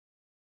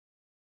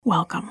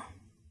Welcome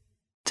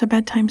to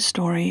Bedtime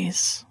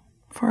Stories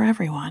for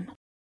Everyone,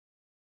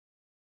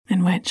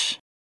 in which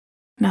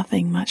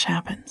nothing much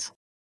happens.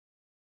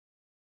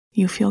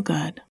 You feel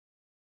good,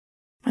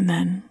 and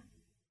then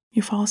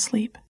you fall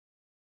asleep.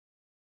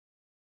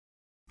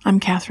 I'm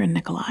Catherine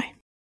Nicolai.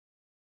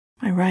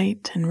 I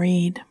write and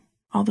read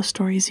all the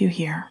stories you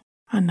hear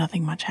on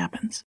Nothing Much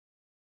Happens,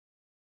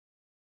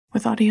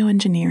 with audio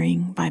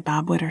engineering by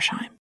Bob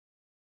Wittersheim.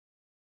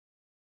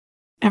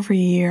 Every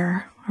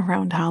year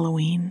around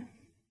Halloween,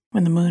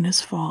 when the moon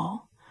is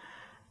full,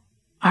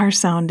 our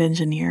sound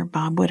engineer,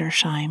 Bob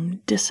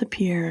Wittersheim,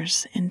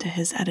 disappears into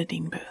his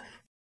editing booth.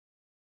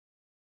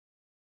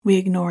 We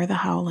ignore the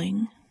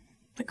howling,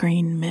 the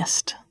green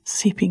mist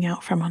seeping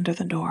out from under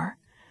the door,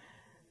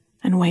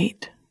 and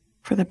wait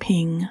for the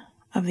ping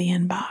of the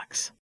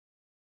inbox.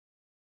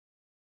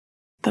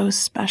 Those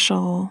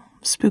special,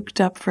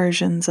 spooked-up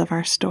versions of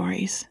our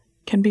stories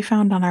can be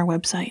found on our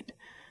website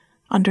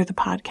under the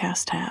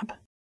podcast tab.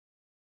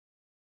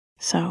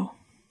 So,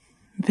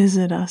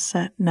 visit us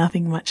at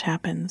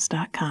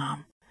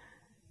nothingmuchhappens.com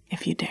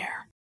if you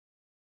dare.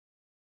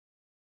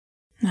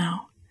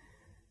 Now,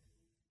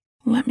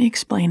 let me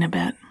explain a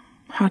bit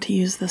how to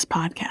use this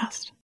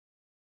podcast.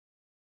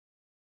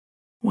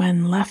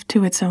 When left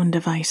to its own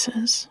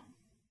devices,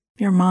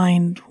 your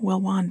mind will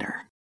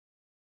wander,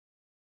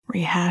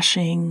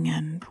 rehashing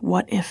and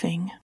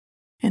what-ifing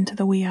into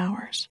the wee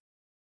hours.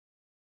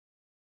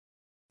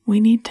 We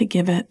need to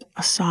give it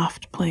a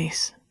soft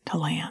place to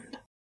land.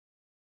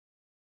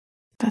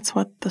 That's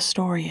what the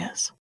story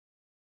is.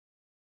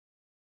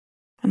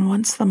 And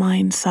once the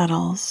mind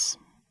settles,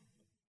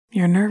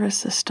 your nervous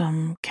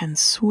system can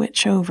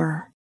switch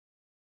over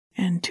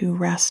into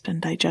rest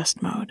and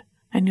digest mode,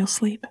 and you'll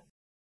sleep.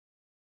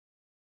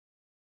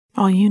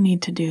 All you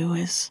need to do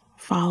is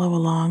follow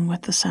along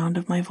with the sound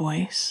of my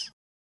voice,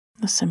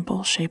 the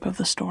simple shape of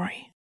the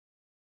story.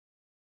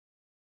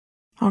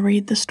 I'll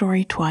read the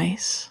story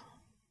twice,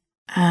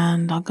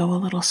 and I'll go a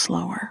little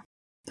slower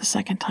the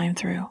second time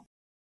through.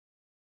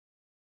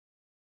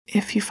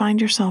 If you find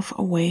yourself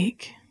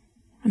awake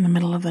in the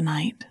middle of the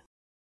night,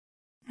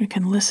 you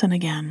can listen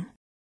again.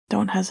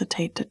 Don't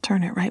hesitate to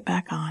turn it right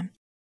back on.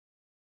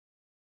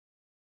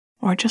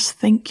 Or just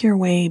think your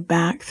way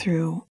back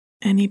through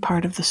any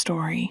part of the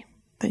story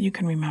that you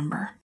can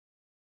remember,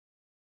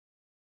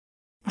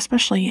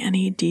 especially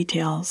any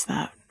details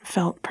that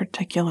felt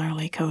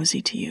particularly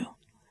cozy to you.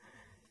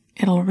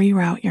 It'll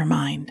reroute your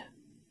mind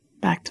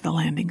back to the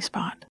landing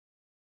spot.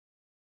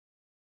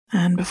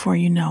 And before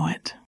you know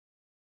it,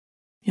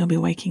 you'll be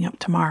waking up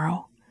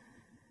tomorrow,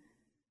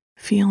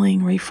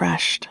 feeling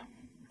refreshed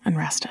and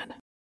rested.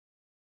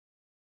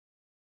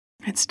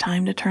 It's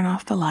time to turn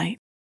off the light.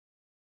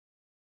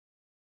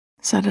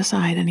 Set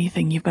aside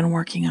anything you've been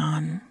working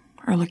on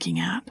or looking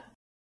at.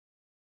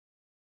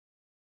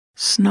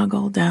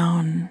 Snuggle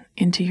down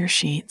into your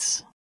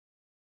sheets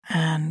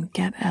and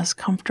get as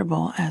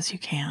comfortable as you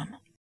can.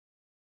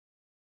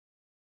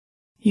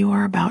 You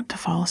are about to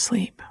fall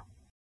asleep,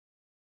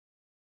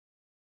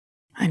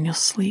 and you'll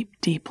sleep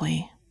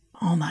deeply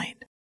all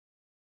night.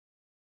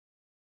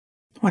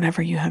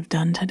 Whatever you have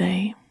done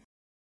today,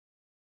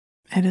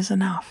 it is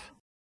enough.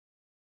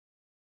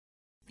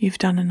 You've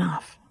done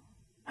enough,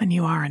 and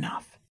you are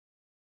enough.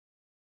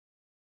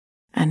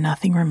 And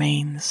nothing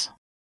remains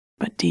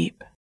but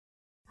deep,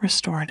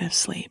 restorative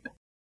sleep.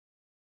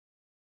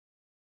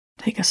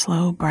 Take a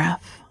slow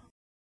breath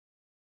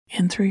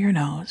in through your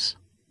nose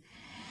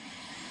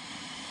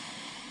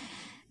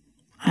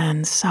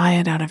and sigh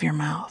it out of your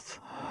mouth.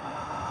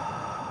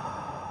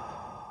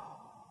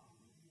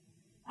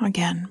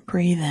 Again,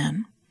 breathe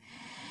in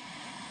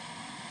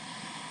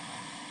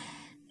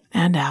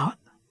and out.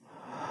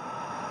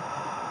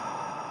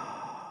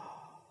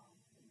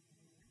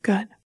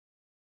 Good.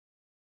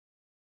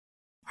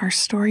 Our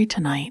story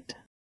tonight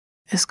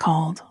is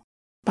called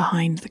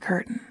Behind the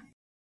Curtain,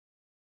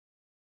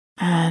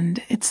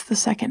 and it's the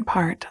second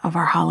part of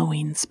our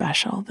Halloween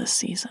special this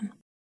season.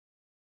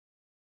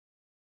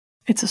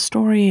 It's a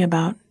story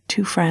about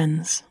two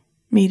friends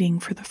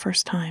meeting for the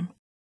first time.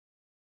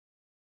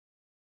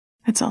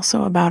 It's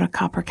also about a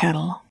copper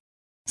kettle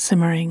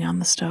simmering on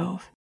the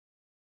stove,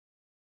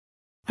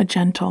 a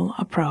gentle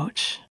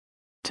approach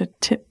to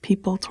tip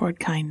people toward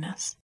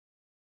kindness,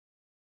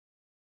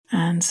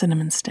 and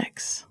cinnamon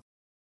sticks,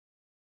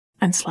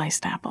 and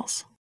sliced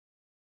apples.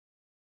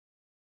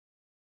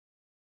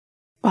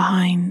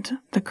 Behind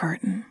the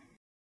curtain.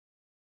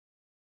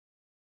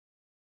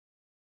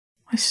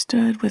 I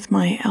stood with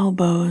my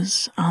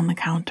elbows on the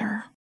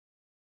counter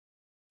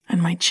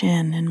and my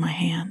chin in my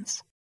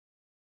hands,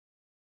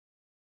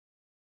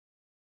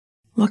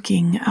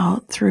 looking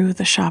out through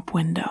the shop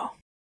window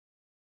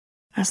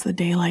as the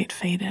daylight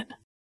faded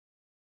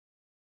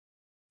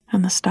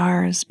and the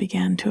stars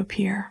began to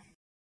appear.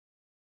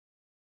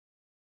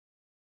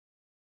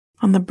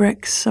 On the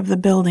bricks of the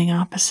building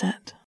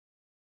opposite,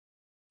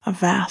 a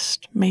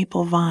vast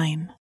maple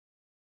vine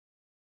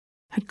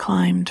had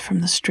climbed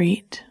from the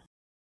street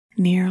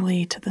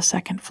nearly to the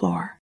second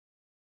floor,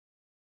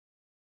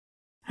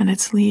 and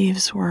its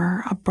leaves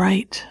were a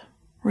bright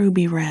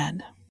ruby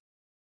red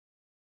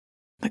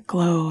that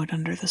glowed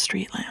under the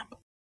street lamp.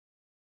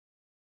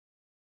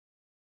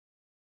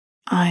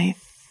 "I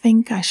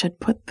think I should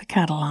put the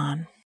kettle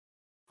on,"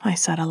 I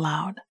said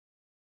aloud,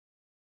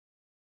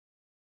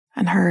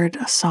 and heard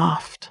a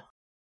soft,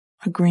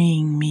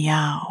 agreeing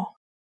meow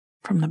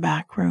from the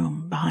back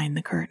room behind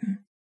the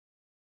curtain.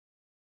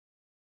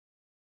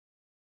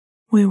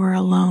 We were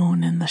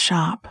alone in the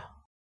shop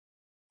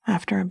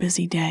after a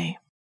busy day.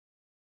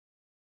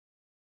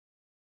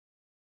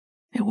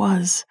 It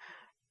was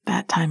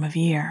that time of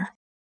year,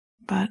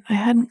 but I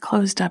hadn't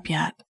closed up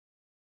yet,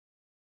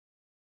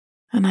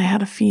 and I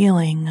had a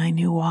feeling I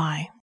knew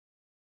why.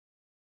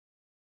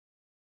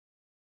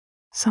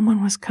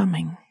 Someone was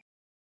coming.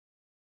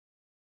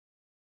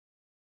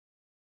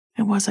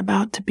 It was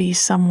about to be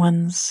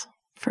someone's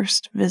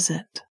first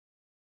visit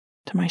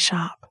to my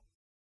shop.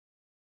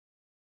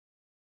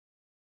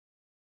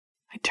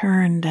 I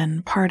turned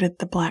and parted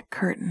the black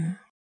curtain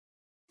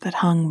that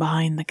hung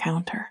behind the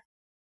counter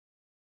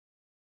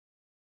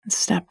and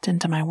stepped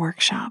into my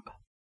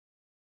workshop.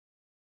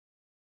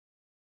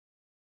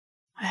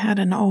 I had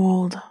an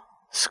old,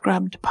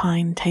 scrubbed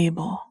pine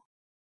table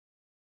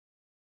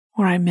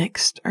where I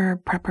mixed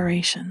herb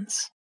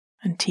preparations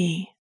and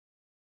tea.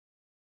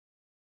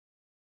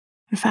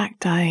 In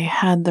fact, I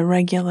had the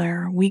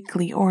regular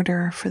weekly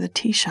order for the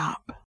tea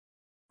shop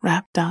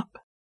wrapped up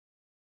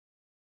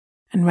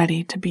and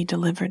ready to be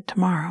delivered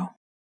tomorrow.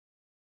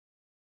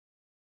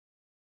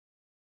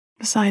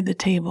 Beside the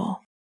table,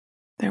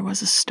 there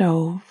was a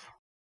stove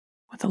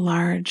with a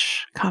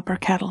large copper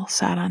kettle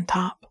sat on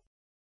top,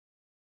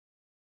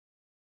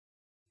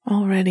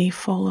 already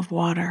full of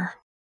water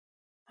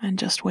and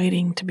just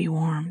waiting to be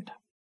warmed.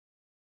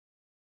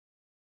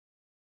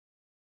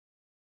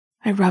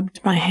 I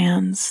rubbed my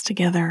hands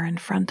together in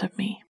front of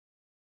me,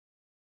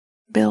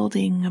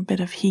 building a bit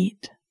of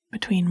heat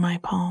between my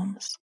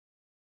palms,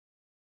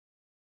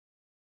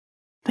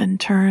 then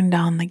turned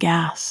on the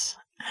gas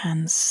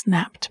and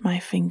snapped my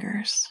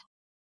fingers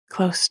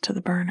close to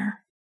the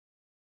burner.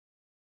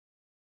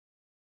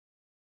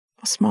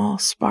 A small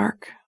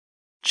spark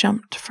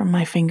jumped from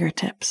my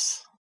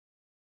fingertips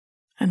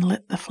and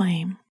lit the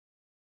flame.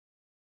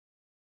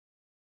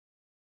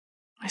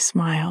 I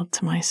smiled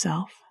to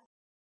myself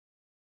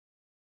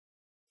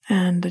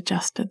and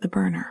adjusted the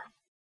burner.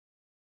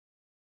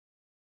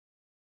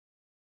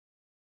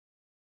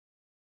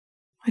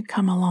 I'd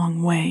come a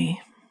long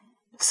way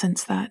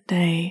since that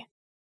day,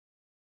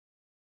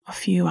 a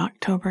few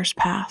Octobers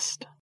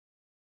past,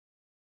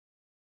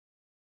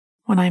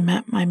 when I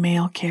met my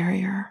mail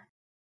carrier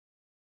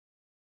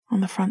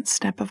on the front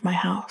step of my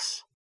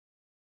house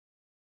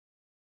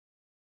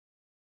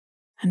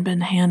and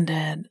been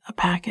handed a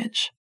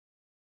package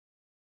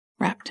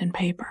wrapped in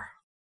paper.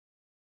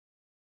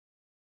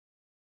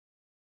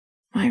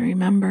 I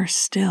remember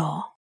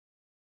still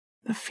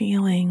the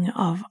feeling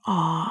of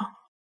awe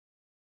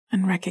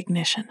and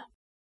recognition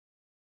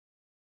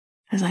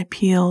as I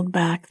peeled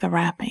back the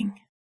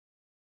wrapping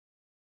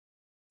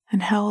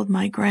and held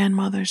my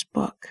grandmother's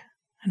book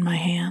in my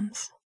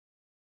hands.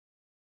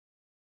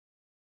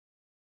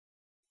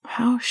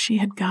 How she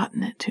had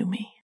gotten it to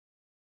me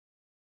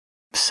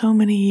so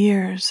many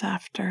years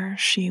after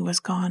she was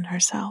gone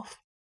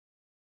herself,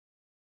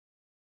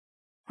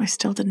 I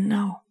still didn't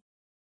know.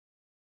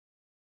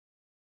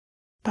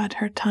 But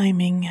her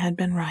timing had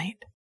been right.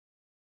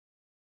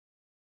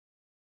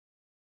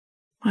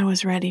 I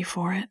was ready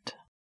for it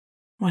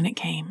when it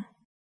came.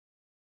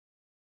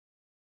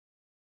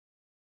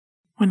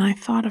 When I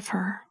thought of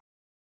her,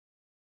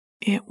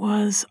 it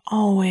was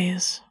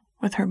always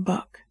with her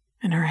book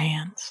in her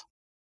hands,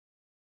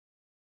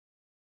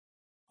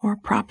 or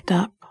propped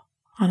up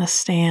on a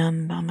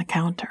stand on the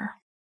counter,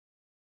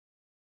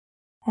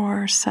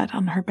 or set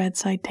on her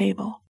bedside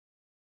table,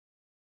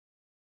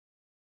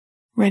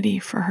 ready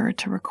for her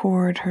to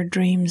record her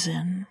dreams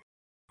in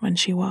when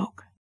she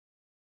woke.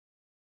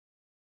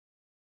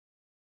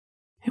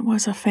 It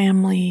was a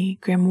family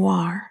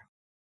grimoire,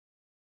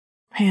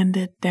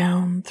 handed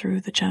down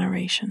through the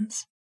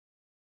generations.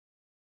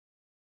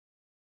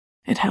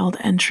 It held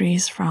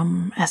entries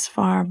from as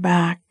far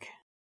back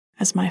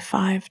as my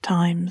 5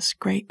 times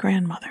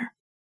great-grandmother,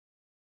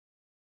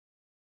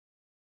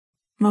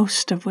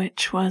 most of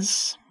which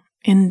was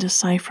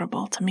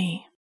indecipherable to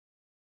me,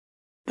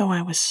 though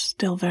I was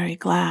still very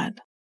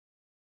glad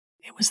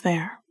it was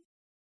there.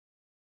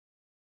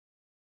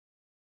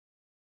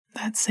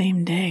 That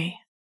same day,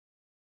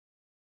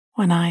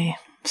 when I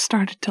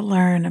started to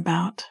learn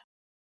about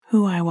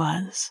who I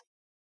was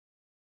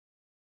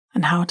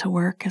and how to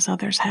work as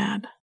others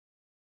had,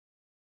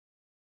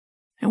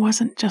 it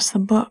wasn't just the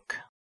book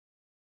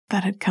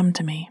that had come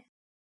to me.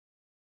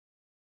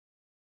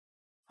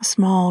 A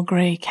small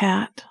gray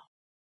cat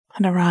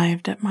had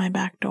arrived at my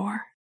back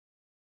door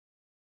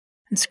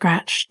and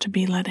scratched to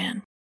be let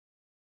in.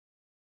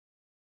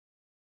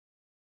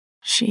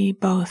 She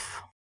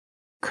both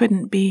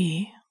couldn't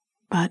be,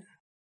 but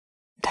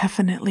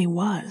definitely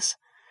was,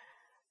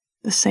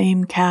 the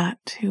same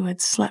cat who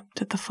had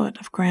slept at the foot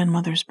of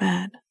grandmother's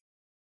bed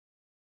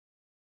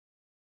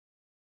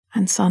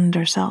and sunned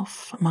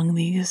herself among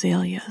the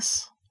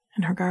azaleas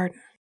in her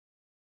garden.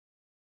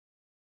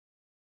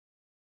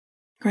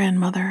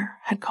 Grandmother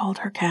had called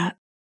her cat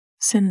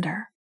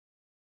Cinder,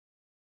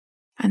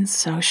 and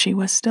so she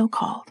was still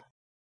called.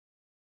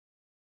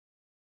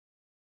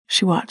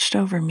 She watched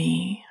over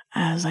me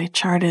as I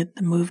charted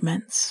the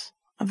movements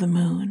of the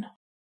moon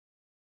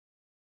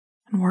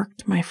and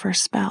worked my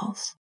first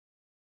spells.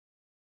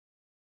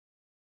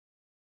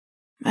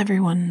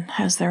 Everyone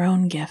has their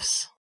own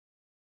gifts,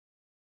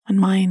 and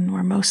mine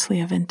were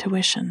mostly of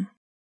intuition.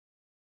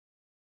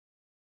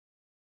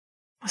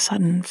 A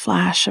sudden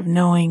flash of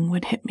knowing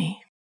would hit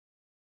me,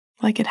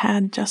 like it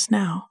had just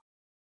now,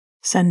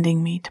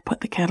 sending me to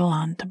put the kettle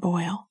on to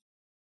boil.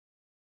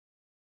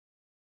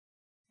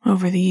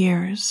 Over the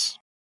years,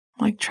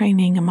 like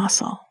training a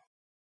muscle,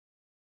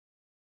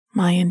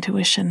 my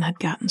intuition had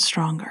gotten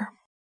stronger.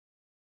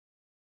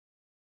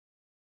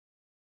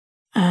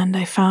 And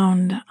I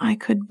found I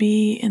could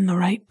be in the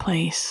right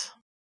place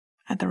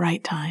at the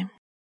right time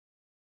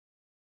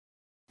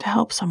to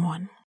help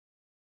someone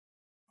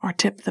or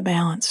tip the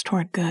balance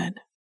toward good,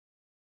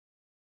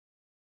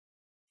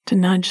 to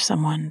nudge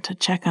someone to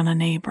check on a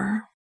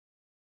neighbor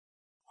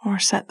or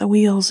set the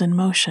wheels in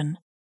motion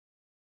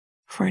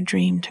for a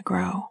dream to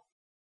grow.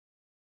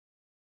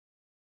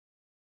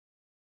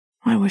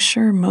 I was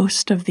sure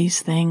most of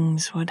these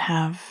things would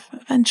have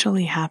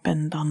eventually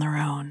happened on their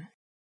own.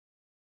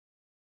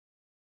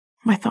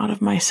 I thought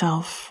of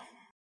myself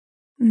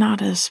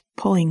not as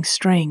pulling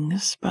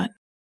strings, but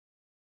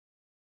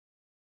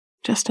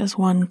just as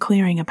one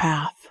clearing a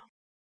path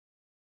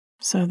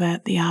so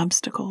that the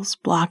obstacles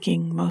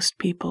blocking most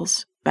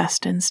people's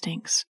best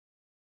instincts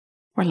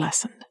were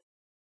lessened.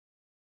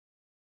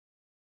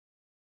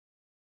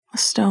 A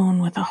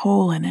stone with a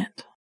hole in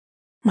it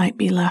might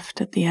be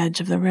left at the edge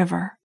of the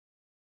river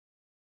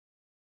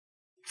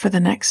for the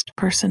next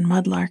person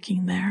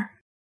mudlarking there.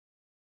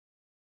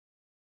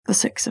 The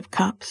 6 of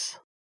Cups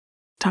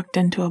tucked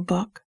into a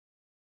book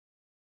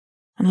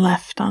and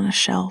left on a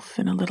shelf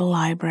in a little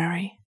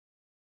library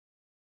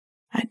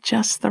at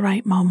just the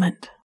right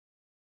moment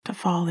to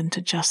fall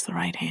into just the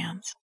right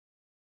hands.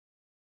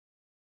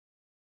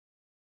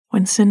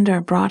 When Cinder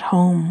brought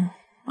home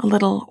a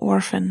little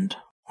orphaned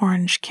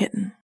orange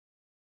kitten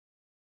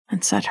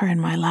and set her in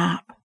my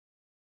lap,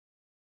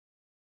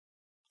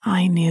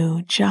 I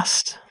knew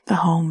just the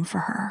home for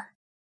her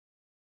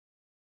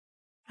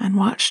and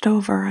watched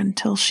over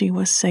until she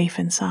was safe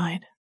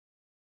inside.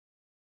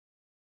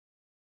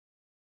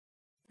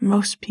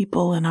 Most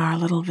people in our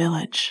little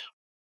village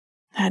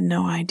had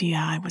no idea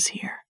I was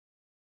here,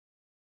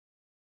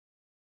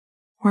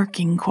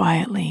 working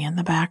quietly in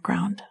the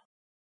background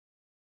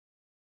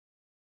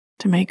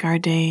to make our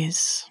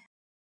days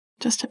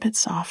just a bit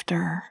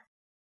softer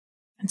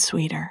and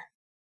sweeter.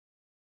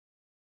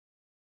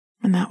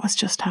 And that was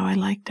just how I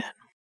liked it.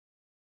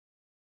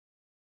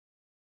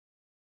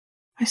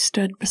 I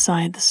stood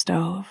beside the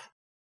stove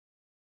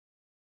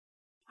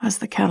as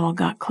the kettle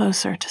got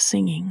closer to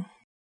singing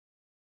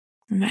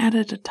and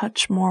added a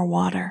touch more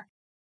water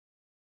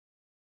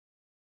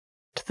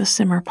to the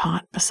simmer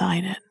pot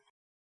beside it.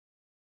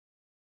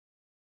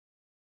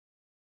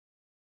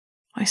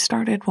 I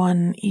started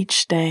one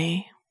each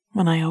day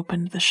when I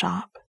opened the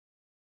shop,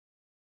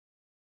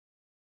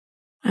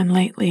 and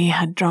lately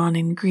had drawn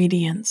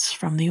ingredients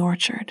from the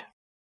orchard,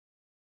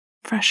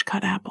 fresh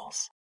cut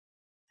apples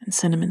and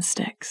cinnamon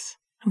sticks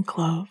and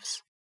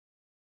cloves.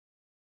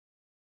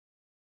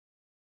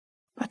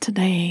 But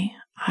today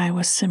I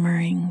was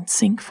simmering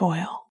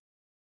cinquefoil,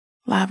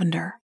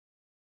 lavender,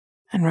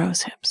 and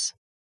rose hips.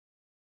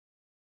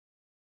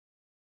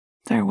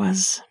 There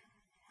was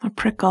a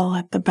prickle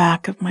at the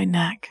back of my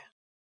neck,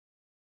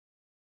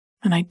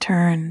 and I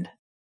turned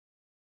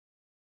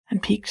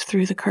and peeked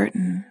through the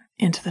curtain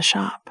into the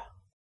shop.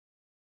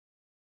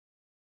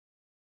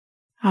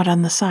 Out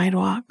on the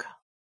sidewalk,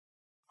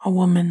 a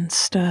woman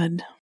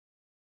stood,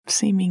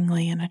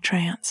 seemingly in a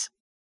trance.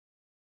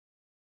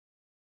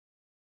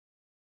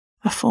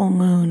 A full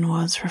moon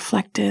was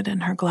reflected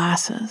in her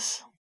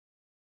glasses,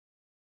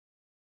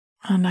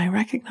 and I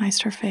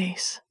recognized her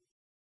face.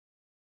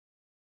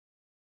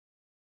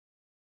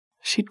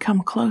 She'd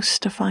come close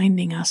to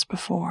finding us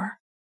before,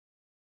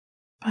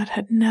 but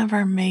had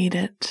never made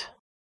it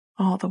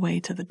all the way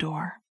to the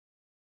door.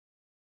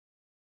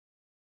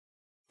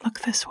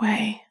 "Look this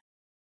way,"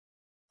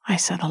 I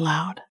said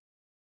aloud.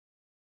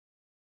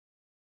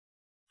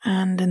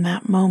 And in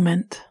that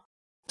moment,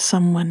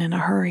 someone in a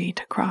hurry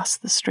to cross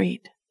the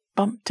street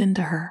bumped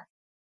into her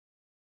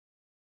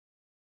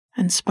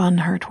and spun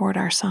her toward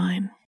our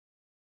sign.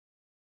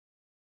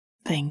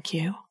 "Thank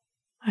you,"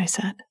 I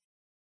said.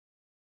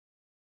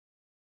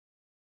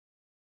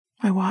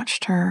 I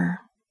watched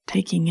her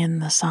taking in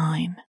the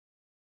sign,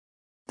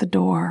 the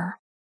door,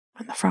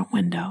 and the front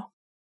window,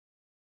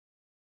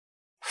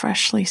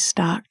 freshly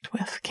stocked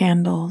with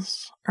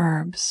candles,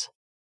 herbs,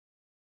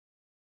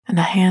 and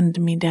a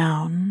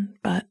hand-me-down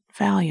but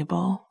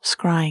valuable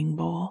scrying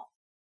bowl.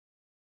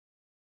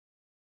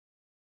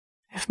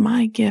 If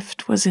my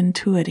gift was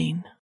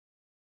intuiting,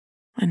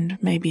 and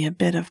maybe a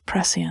bit of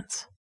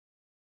prescience,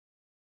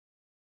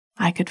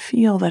 I could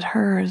feel that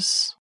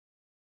hers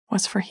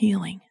was for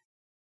healing.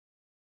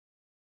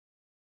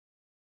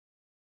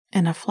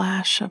 In a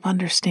flash of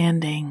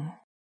understanding,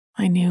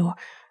 I knew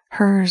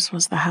hers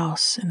was the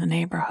house in the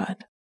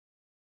neighborhood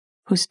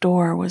whose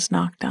door was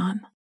knocked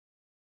on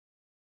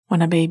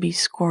when a baby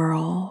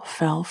squirrel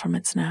fell from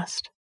its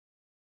nest.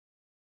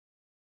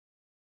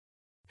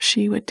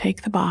 She would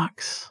take the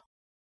box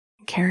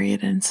and carry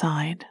it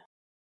inside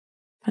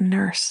and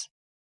nurse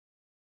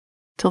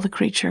till the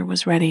creature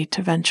was ready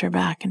to venture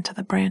back into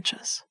the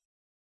branches.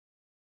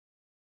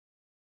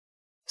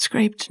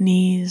 Scraped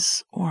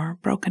knees or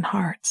broken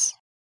hearts,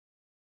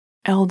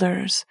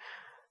 elders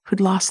who'd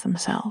lost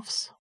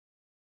themselves,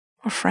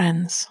 or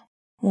friends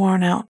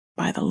worn out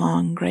by the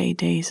long gray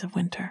days of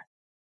winter.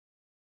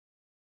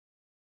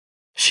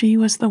 She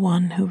was the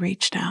one who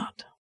reached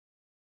out.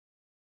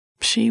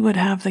 She would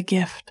have the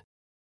gift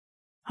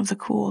of the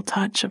cool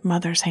touch of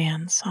mother's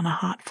hands on a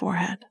hot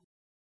forehead,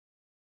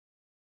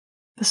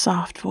 the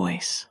soft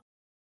voice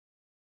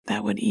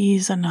that would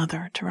ease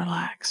another to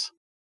relax.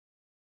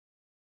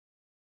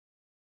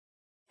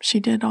 She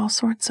did all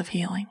sorts of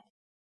healing,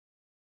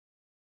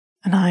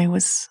 and I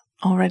was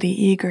already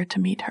eager to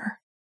meet her,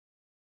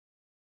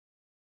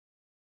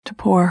 to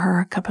pour her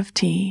a cup of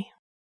tea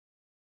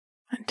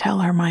and tell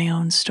her my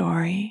own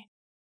story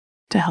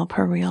to help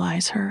her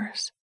realize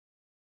hers.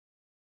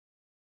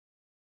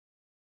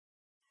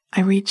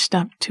 I reached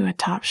up to a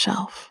top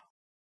shelf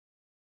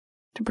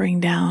to bring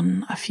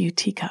down a few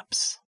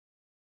teacups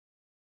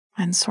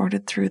and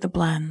sorted through the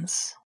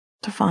blends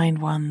to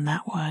find one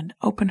that would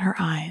open her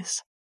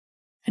eyes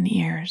and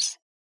ears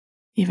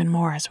even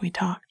more as we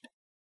talked.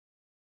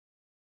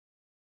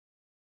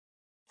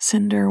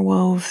 Cinder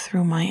wove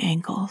through my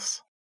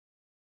ankles,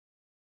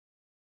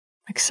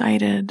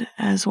 excited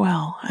as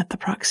well at the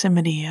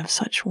proximity of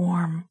such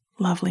warm,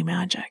 lovely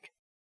magic.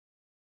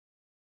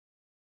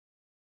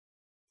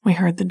 We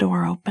heard the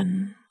door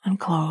open and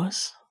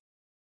close,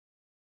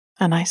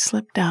 and I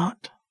slipped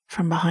out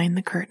from behind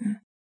the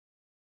curtain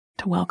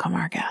to welcome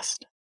our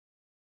guest.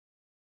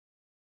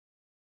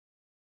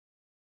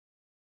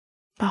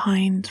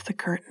 Behind the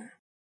curtain,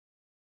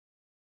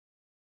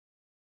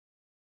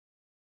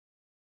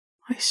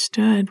 I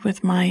stood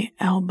with my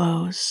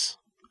elbows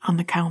on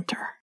the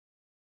counter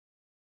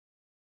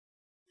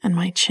and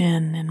my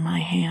chin in my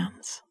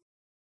hands,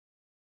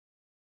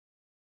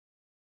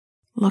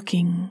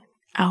 looking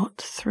out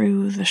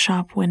through the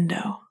shop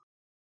window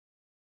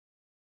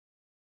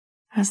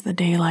as the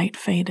daylight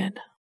faded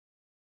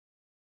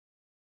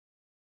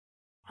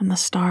and the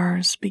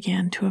stars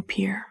began to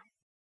appear.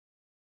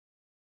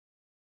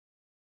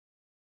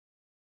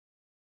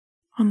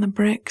 On the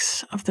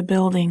bricks of the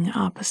building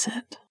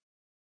opposite,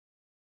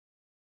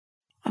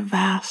 a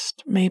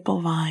vast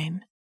maple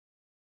vine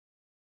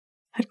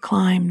had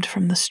climbed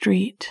from the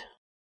street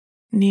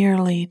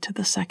nearly to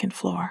the second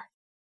floor,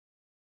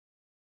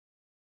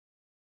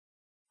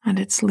 and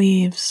its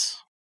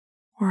leaves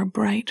were a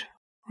bright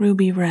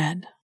ruby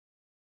red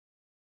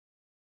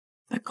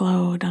that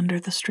glowed under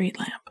the street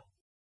lamp.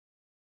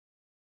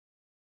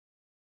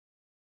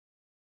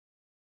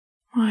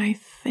 I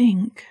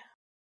think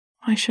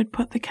I should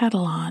put the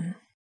kettle on,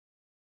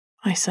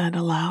 I said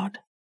aloud,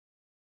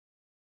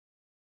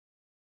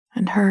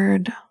 and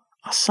heard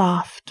a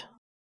soft,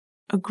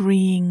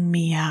 agreeing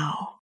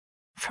meow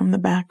from the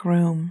back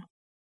room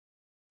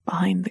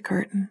behind the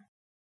curtain.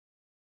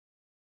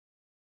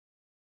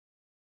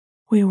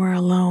 We were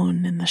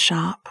alone in the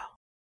shop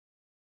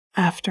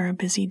after a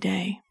busy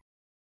day.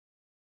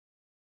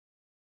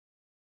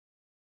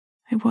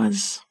 It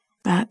was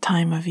that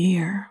time of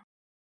year,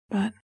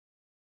 but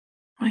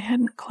I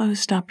hadn't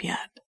closed up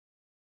yet,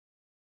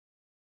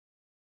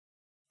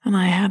 and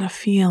I had a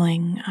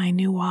feeling I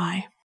knew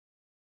why.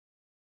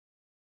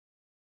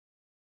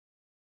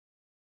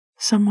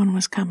 Someone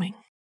was coming.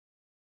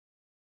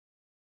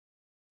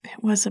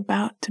 It was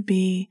about to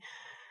be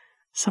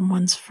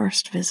someone's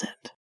first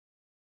visit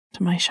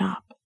to my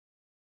shop.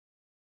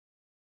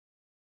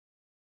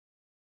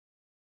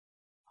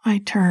 I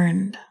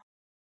turned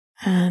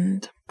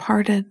and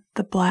parted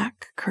the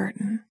black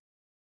curtain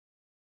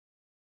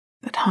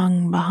that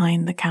hung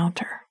behind the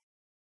counter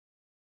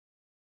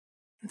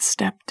and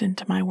stepped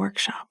into my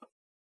workshop.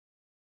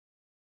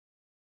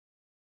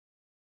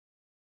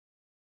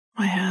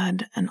 I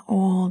had an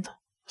old,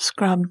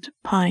 scrubbed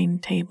pine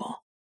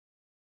table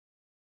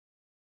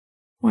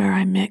where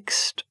I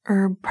mixed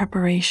herb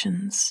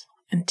preparations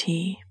and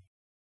tea.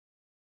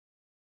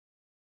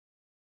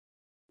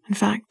 In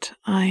fact,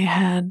 I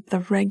had the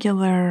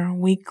regular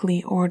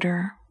weekly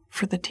order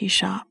for the tea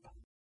shop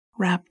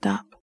wrapped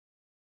up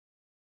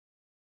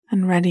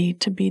and ready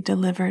to be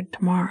delivered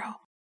tomorrow.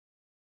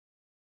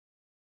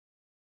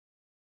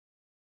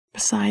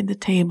 Beside the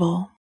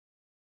table,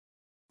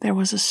 there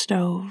was a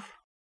stove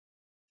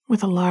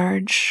with a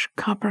large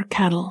copper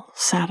kettle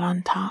sat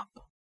on top,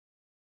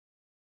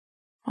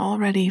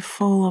 already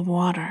full of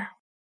water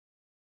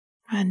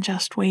and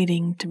just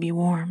waiting to be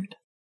warmed.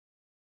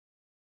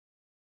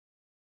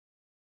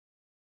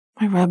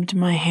 I rubbed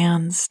my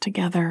hands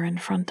together in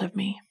front of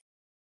me,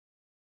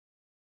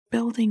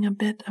 building a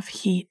bit of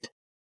heat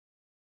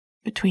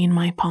between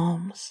my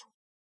palms,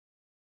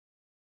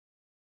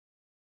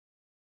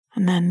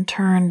 and then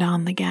turned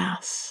on the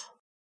gas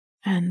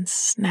and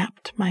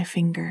snapped my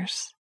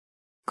fingers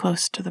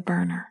close to the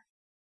burner.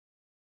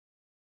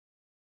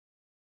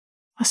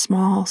 A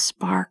small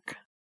spark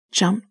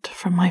jumped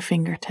from my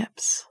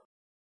fingertips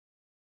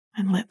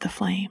and lit the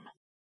flame.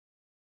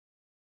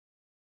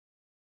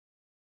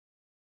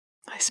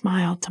 I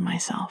smiled to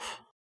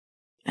myself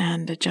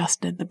and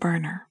adjusted the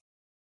burner.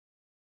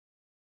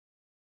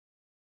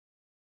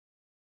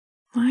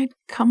 I'd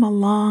come a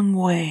long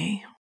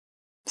way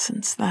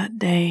since that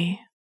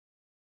day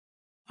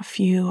a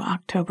few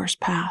Octobers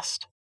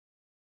past,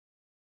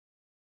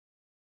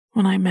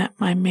 when I met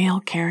my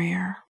mail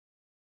carrier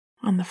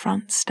on the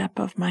front step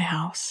of my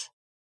house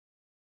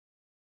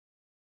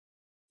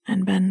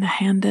and been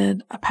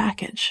handed a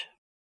package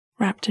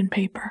wrapped in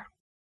paper.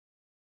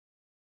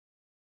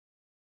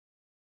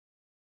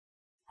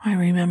 I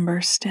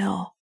remember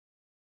still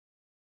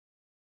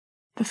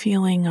the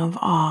feeling of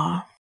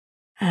awe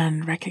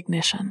and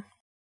recognition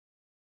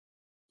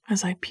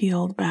as I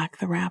peeled back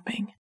the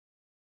wrapping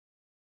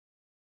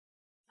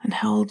and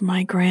held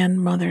my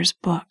grandmother's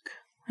book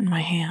in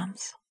my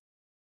hands.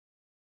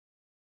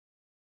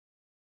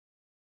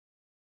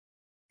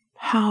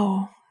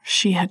 How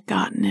she had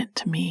gotten it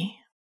to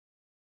me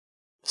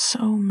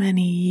so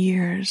many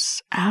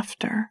years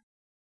after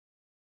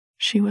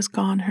she was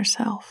gone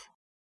herself,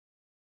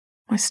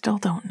 I still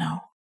don't know.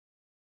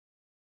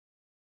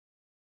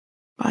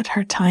 But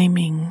her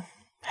timing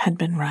had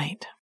been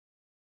right.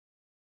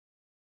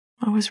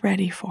 I was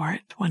ready for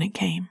it when it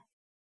came.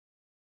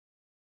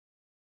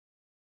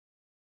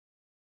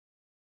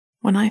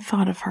 When I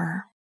thought of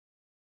her,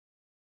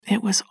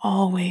 it was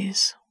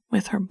always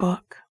with her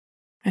book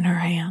in her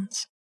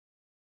hands,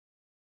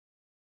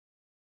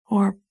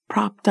 or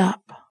propped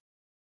up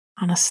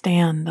on a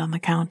stand on the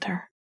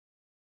counter,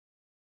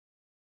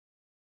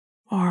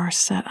 or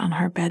set on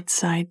her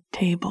bedside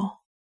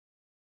table,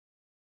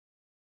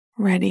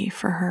 ready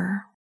for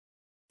her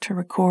to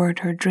record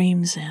her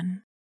dreams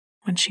in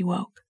when she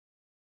woke.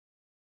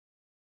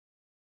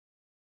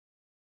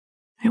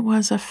 It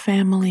was a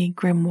family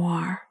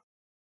grimoire,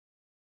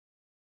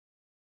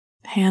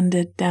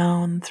 handed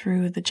down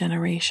through the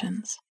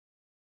generations.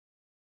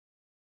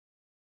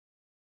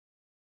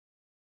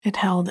 It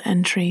held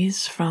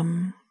entries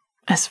from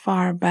as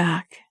far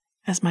back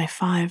as my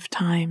 5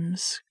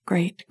 times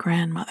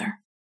great-grandmother,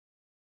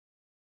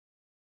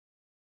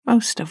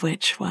 most of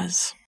which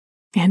was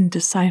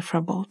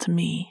indecipherable to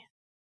me,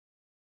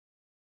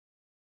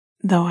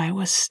 though I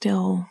was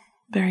still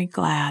very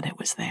glad it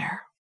was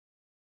there.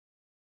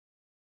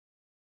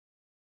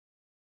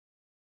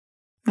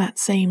 That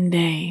same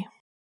day,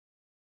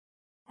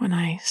 when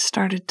I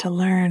started to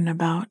learn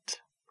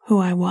about who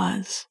I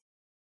was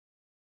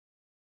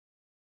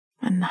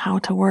and how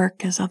to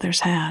work as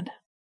others had,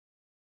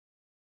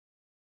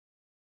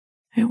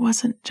 it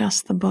wasn't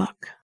just the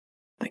book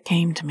that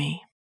came to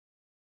me.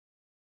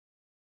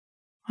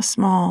 A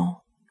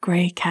small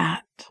gray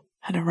cat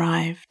had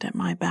arrived at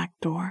my back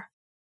door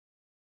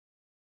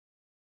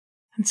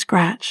and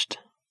scratched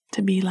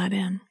to be let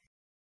in.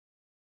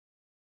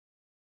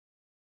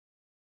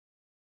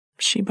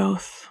 She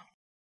both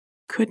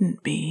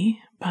couldn't be,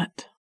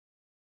 but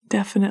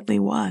definitely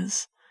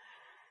was,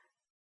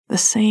 the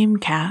same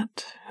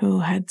cat who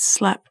had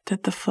slept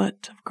at the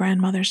foot of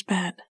grandmother's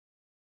bed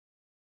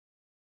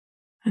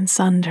and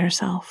sunned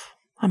herself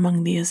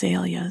among the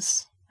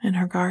azaleas in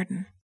her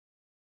garden.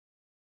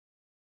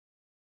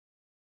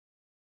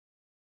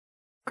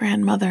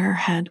 Grandmother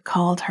had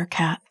called her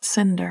cat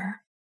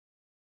Cinder,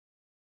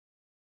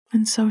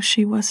 and so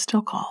she was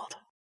still called.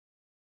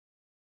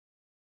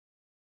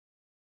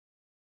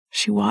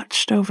 She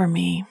watched over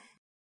me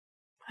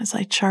as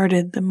I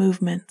charted the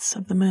movements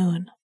of the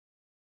moon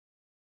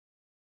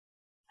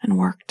and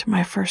worked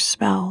my first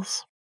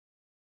spells.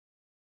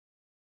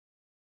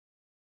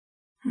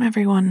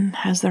 Everyone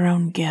has their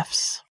own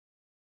gifts,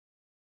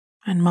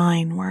 and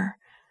mine were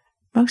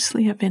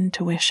mostly of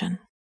intuition.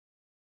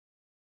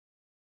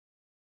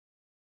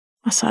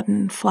 A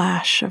sudden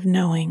flash of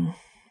knowing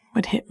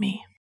would hit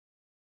me,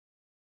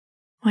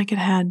 like it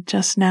had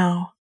just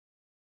now,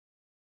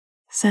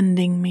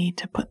 sending me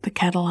to put the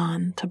kettle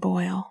on to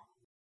boil.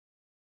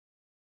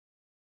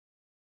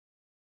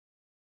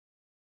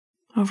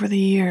 Over the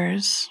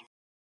years,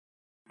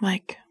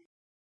 like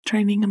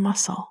training a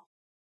muscle,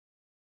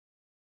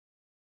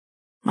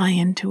 my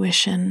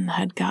intuition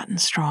had gotten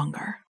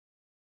stronger,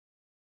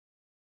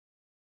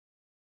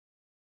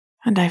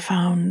 and I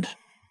found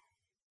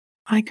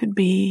I could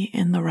be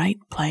in the right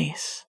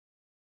place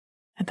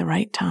at the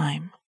right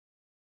time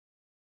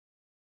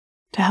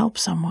to help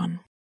someone,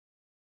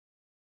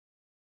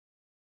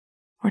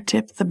 or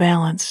tip the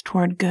balance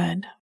toward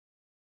good,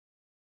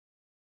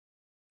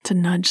 to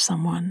nudge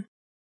someone,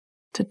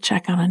 to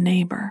check on a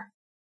neighbor,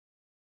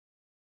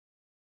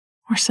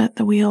 or set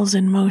the wheels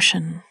in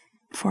motion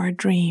for a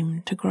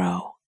dream to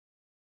grow.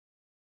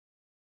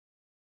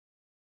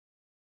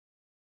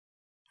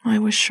 I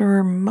was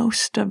sure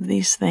most of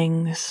these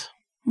things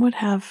would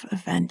have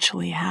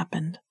eventually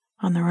happened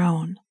on their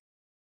own.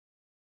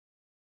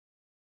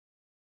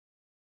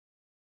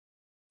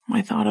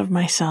 I thought of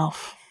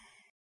myself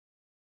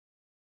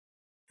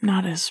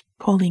not as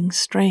pulling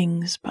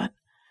strings, but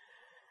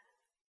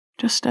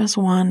just as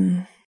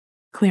one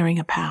clearing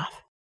a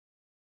path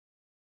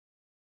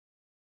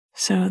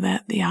so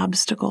that the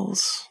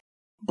obstacles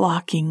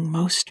blocking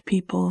most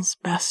people's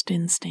best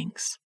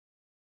instincts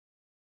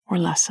were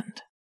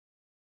lessened.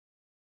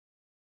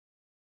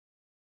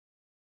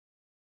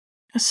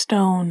 A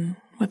stone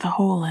with a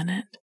hole in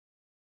it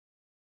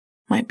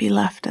might be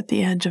left at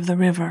the edge of the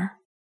river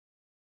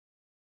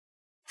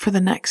for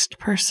the next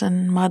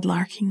person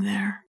mudlarking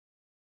there.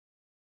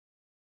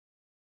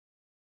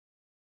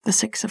 The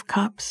Six of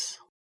Cups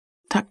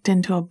tucked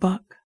into a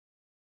book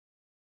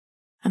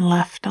and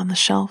left on the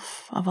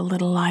shelf of a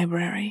little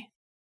library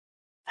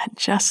at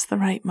just the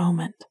right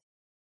moment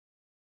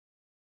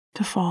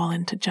to fall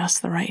into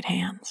just the right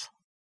hands.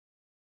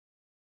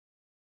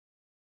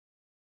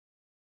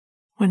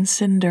 When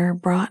Cinder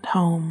brought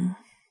home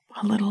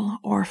a little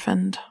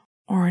orphaned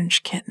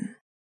orange kitten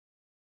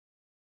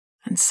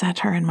and set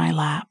her in my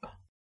lap,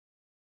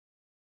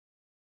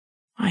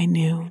 I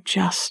knew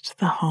just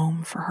the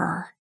home for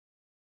her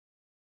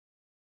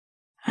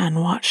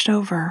and watched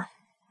over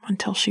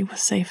until she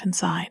was safe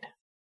inside.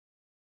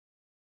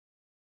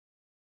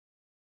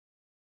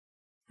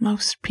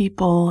 Most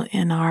people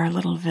in our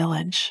little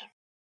village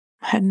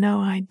had no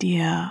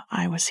idea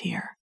I was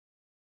here,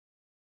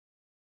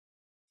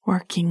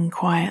 working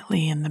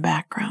quietly in the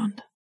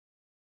background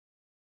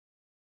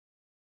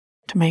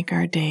to make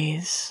our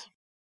days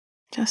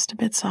just a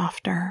bit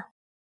softer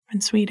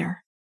and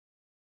sweeter.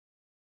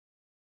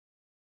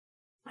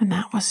 And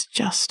that was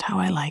just how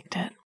I liked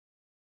it.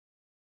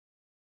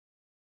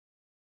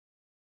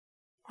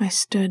 I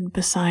stood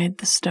beside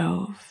the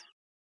stove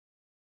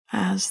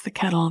as the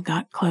kettle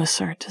got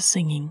closer to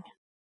singing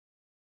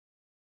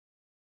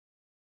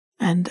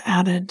and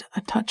added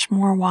a touch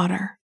more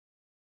water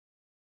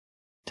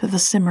to the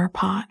simmer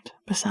pot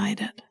beside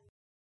it.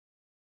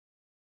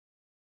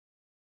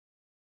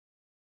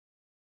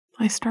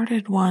 I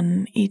started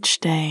one each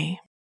day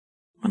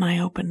when I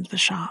opened the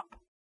shop,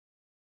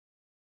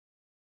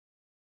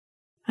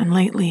 and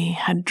lately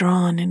had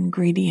drawn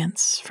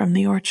ingredients from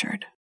the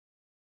orchard.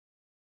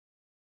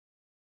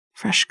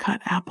 Fresh cut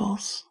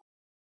apples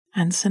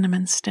and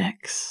cinnamon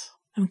sticks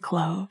and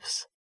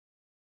cloves.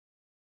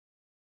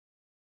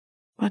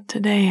 But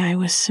today I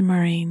was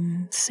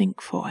simmering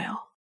cinquefoil,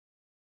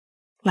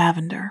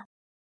 lavender,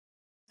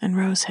 and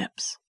rose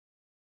hips.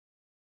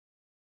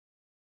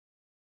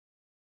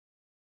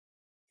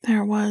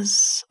 There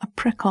was a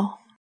prickle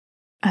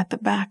at the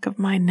back of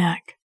my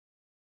neck,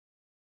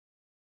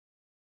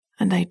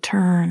 and I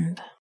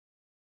turned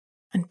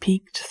and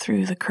peeked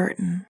through the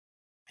curtain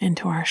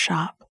into our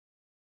shop.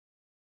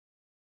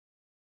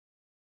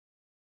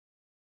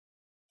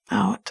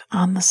 Out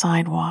on the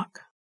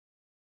sidewalk,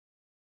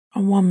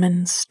 a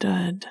woman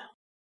stood,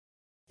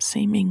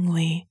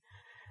 seemingly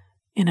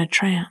in a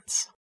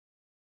trance.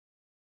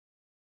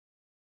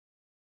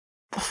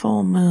 The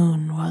full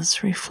moon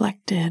was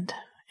reflected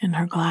in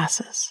her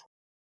glasses,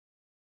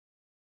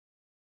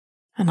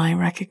 and I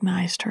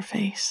recognized her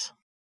face.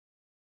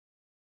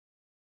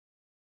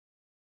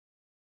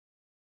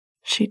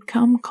 She'd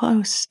come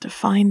close to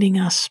finding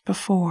us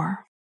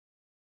before,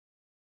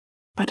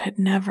 but had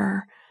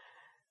never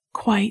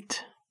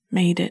quite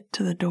made it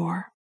to the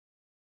door.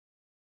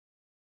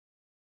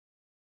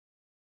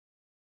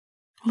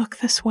 "Look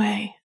this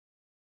way,"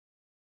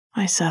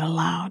 I said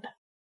aloud.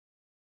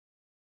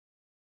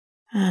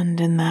 And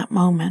in that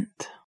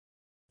moment,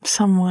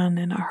 someone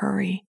in a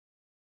hurry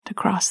to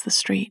cross the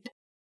street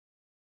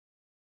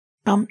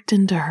bumped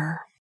into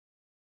her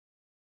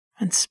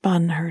and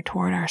spun her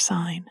toward our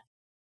sign.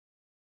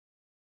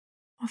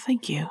 "Well,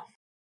 thank you,"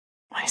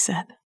 I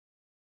said.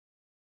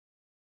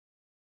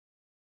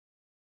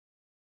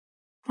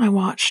 I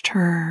watched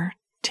her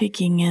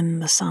taking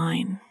in the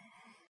sign,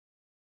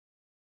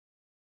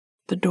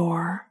 the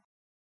door,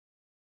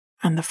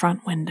 and the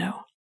front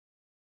window,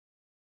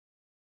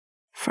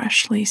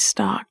 freshly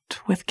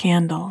stocked with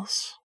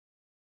candles,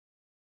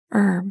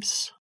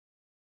 herbs,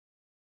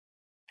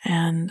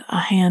 and a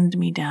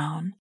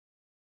hand-me-down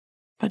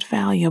but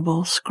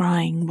valuable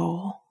scrying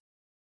bowl.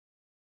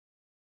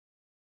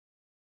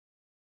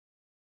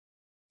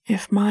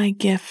 If my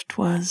gift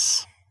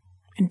was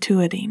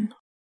intuiting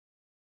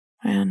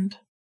and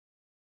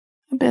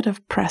a bit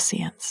of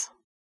prescience,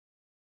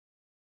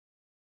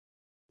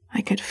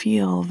 I could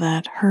feel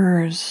that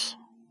hers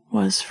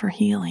was for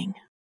healing.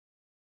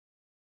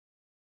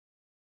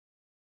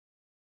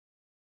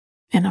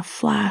 In a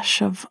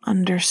flash of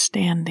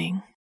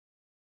understanding,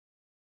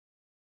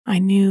 I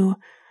knew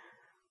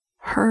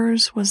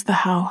hers was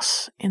the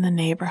house in the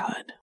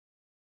neighborhood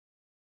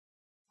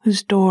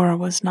whose door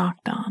was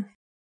knocked on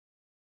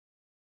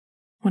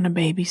when a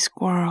baby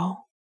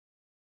squirrel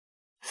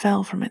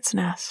fell from its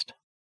nest.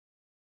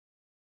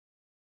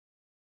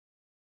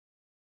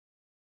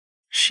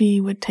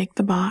 She would take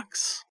the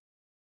box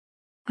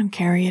and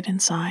carry it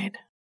inside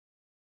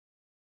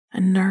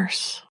and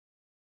nurse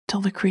till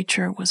the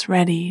creature was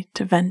ready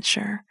to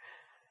venture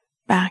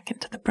back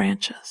into the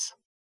branches.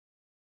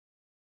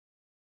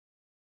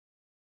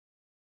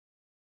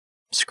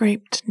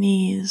 Scraped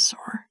knees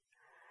or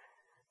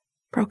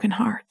broken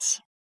hearts.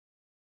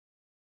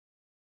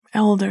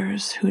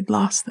 Elders who'd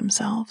lost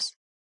themselves.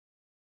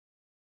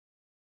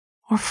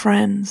 Or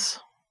friends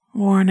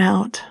worn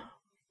out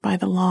by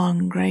the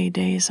long gray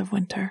days of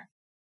winter.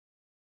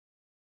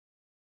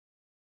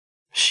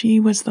 She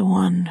was the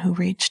one who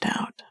reached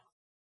out.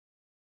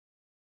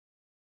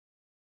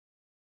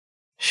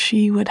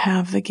 She would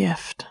have the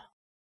gift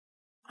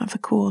of the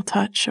cool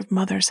touch of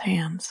mother's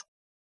hands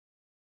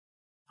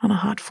on a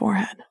hot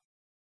forehead.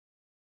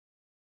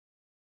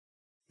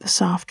 The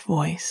soft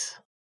voice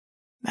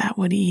that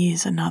would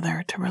ease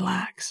another to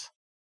relax.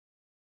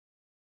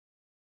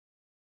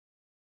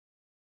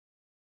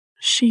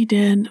 She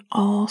did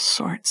all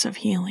sorts of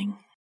healing,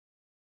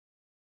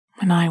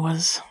 and I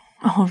was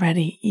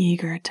already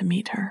eager to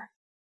meet her,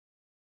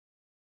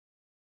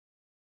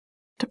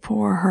 to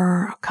pour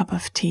her a cup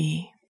of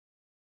tea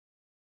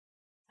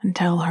and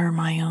tell her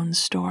my own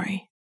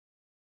story,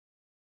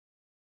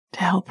 to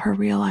help her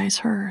realize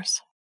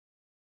hers.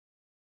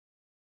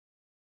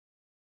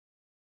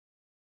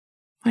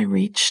 I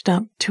reached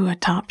up to a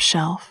top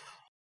shelf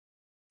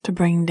to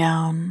bring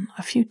down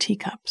a few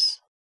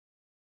teacups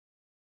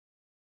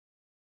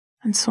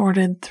and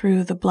sorted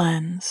through the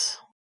blends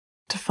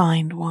to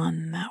find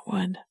one that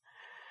would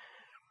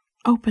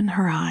open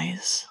her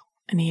eyes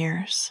and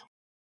ears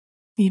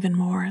even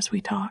more as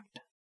we talked.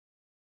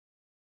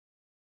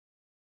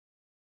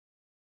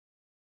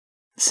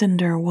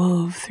 Cinder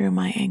wove through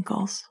my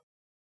ankles,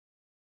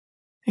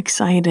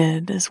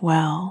 excited as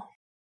well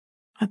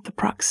at the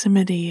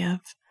proximity of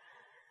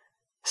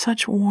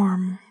such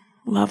warm,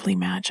 lovely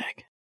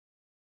magic.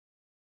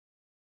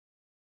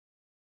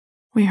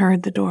 We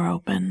heard the door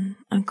open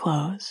and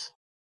close,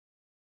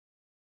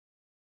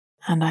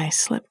 and I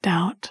slipped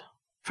out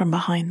from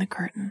behind the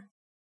curtain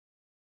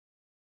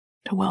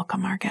to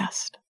welcome our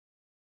guest.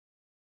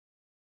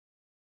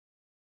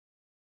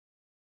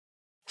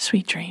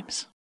 Sweet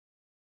dreams.